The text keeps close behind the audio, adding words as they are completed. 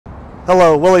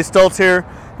Hello, Willie Stoltz here,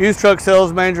 used truck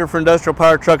sales manager for Industrial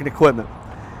Power Truck and Equipment.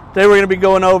 Today we're going to be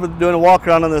going over doing a walk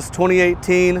around on this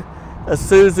 2018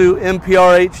 Isuzu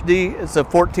NPR HD. It's a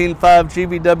 14.5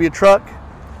 GVW truck.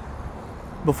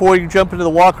 Before you jump into the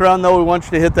walk around though, we want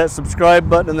you to hit that subscribe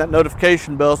button and that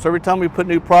notification bell, so every time we put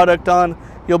new product on,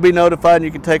 you'll be notified and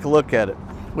you can take a look at it.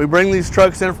 We bring these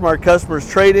trucks in from our customers'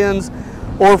 trade-ins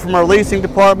or from our leasing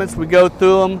departments. We go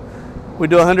through them. We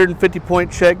do a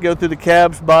 150-point check, go through the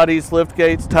cabs, bodies, lift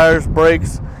gates, tires,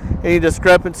 brakes. Any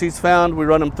discrepancies found, we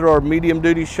run them through our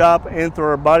medium-duty shop and through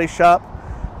our body shop.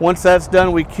 Once that's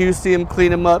done, we QC them,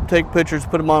 clean them up, take pictures,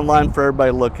 put them online for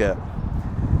everybody to look at.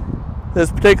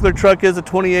 This particular truck is a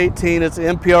 2018. It's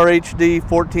an NPR HD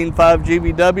 14.5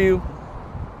 GVW.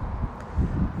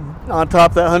 On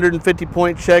top of that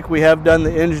 150-point check, we have done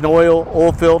the engine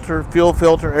oil filter, fuel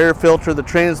filter, air filter. The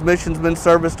transmission's been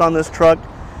serviced on this truck.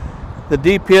 The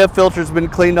DPF filter's been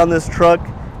cleaned on this truck,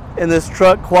 and this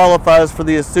truck qualifies for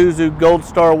the Isuzu Gold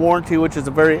Star warranty, which is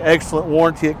a very excellent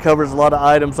warranty. It covers a lot of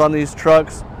items on these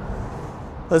trucks.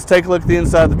 Let's take a look at the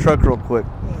inside of the truck real quick.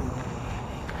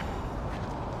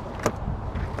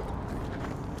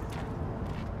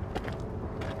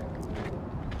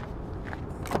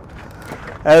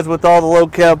 As with all the low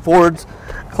cab Fords,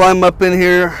 climb up in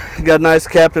here. You got a nice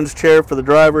captain's chair for the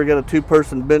driver. You got a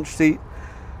two-person bench seat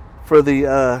for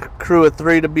the crew of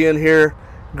three to be in here.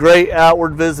 Great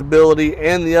outward visibility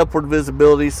and the upward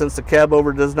visibility. Since the cab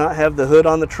over does not have the hood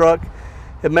on the truck,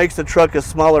 it makes the truck a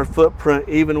smaller footprint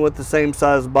even with the same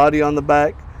size body on the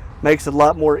back. Makes it a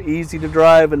lot more easy to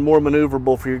drive and more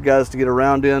maneuverable for your guys to get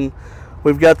around in.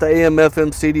 We've got the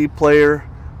AM/FM CD player.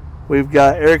 We've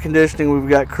got air conditioning, we've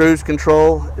got cruise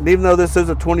control. And even though this is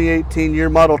a 2018 year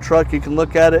model truck, you can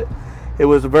look at it. It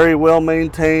was very well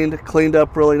maintained, cleaned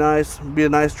up really nice. It'd be a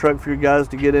nice truck for you guys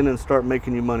to get in and start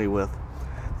making you money with.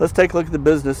 Let's take a look at the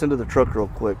business into the truck real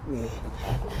quick.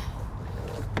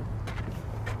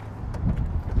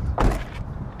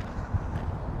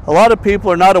 A lot of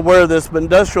people are not aware of this, but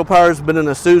Industrial Power has been an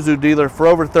Isuzu dealer for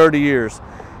over 30 years.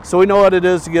 So we know what it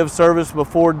is to give service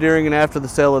before, during, and after the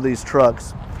sale of these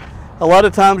trucks. A lot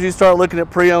of times you start looking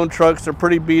at pre-owned trucks, they're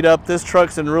pretty beat up. This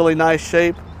truck's in really nice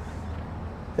shape.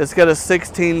 It's got a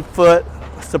 16-foot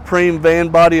Supreme van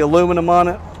body aluminum on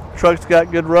it. Truck's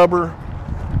got good rubber.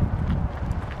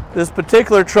 This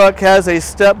particular truck has a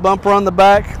step bumper on the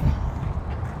back,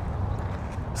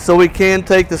 so we can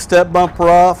take the step bumper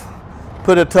off,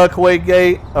 put a tuckaway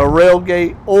gate, a rail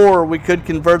gate, or we could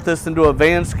convert this into a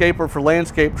vanscaper for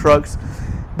landscape trucks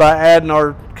by adding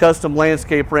our custom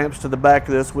landscape ramps to the back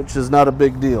of this, which is not a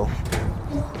big deal.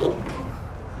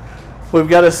 We've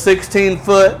got a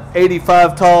 16-foot,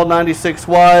 85 tall, 96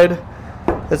 wide.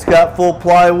 It's got full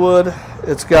plywood.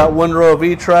 It's got one row of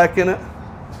E-track in it.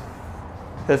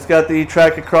 It's got the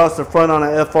E-track across the front on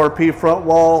a FRP front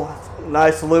wall.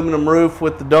 Nice aluminum roof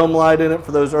with the dome light in it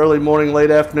for those early morning, late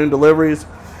afternoon deliveries.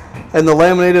 And the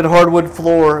laminated hardwood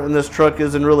floor in this truck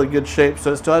is in really good shape,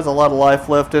 so it still has a lot of life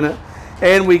left in it.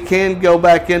 And we can go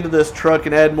back into this truck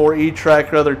and add more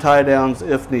E-track or other tie downs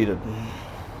if needed.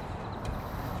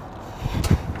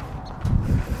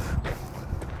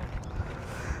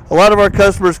 A lot of our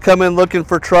customers come in looking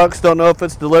for trucks, don't know if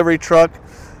it's a delivery truck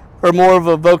or more of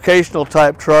a vocational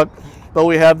type truck, but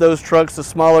we have those trucks, the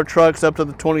smaller trucks up to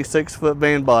the 26-foot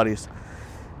van bodies.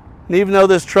 And even though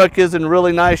this truck is in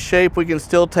really nice shape, we can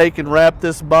still take and wrap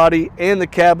this body and the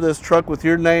cab of this truck with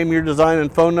your name, your design,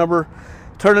 and phone number,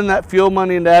 turning that fuel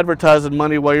money into advertising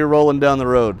money while you're rolling down the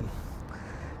road.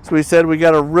 So we said we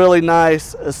got a really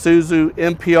nice Isuzu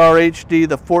NPR HD,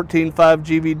 the 14.5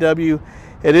 GVW.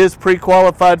 It is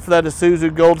pre-qualified for that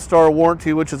Isuzu Gold Star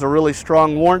warranty, which is a really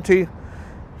strong warranty. You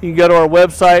can go to our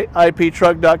website,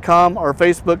 iptruck.com, our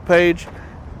Facebook page.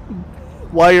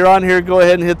 While you're on here, go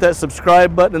ahead and hit that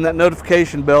subscribe button and that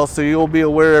notification bell so you'll be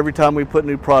aware every time we put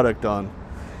new product on.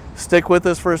 Stick with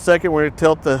us for a second. We're going to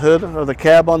tilt the hood or the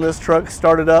cab on this truck,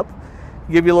 start it up,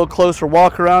 give you a little closer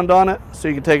walk around on it so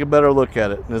you can take a better look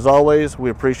at it. And as always, we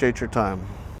appreciate your time.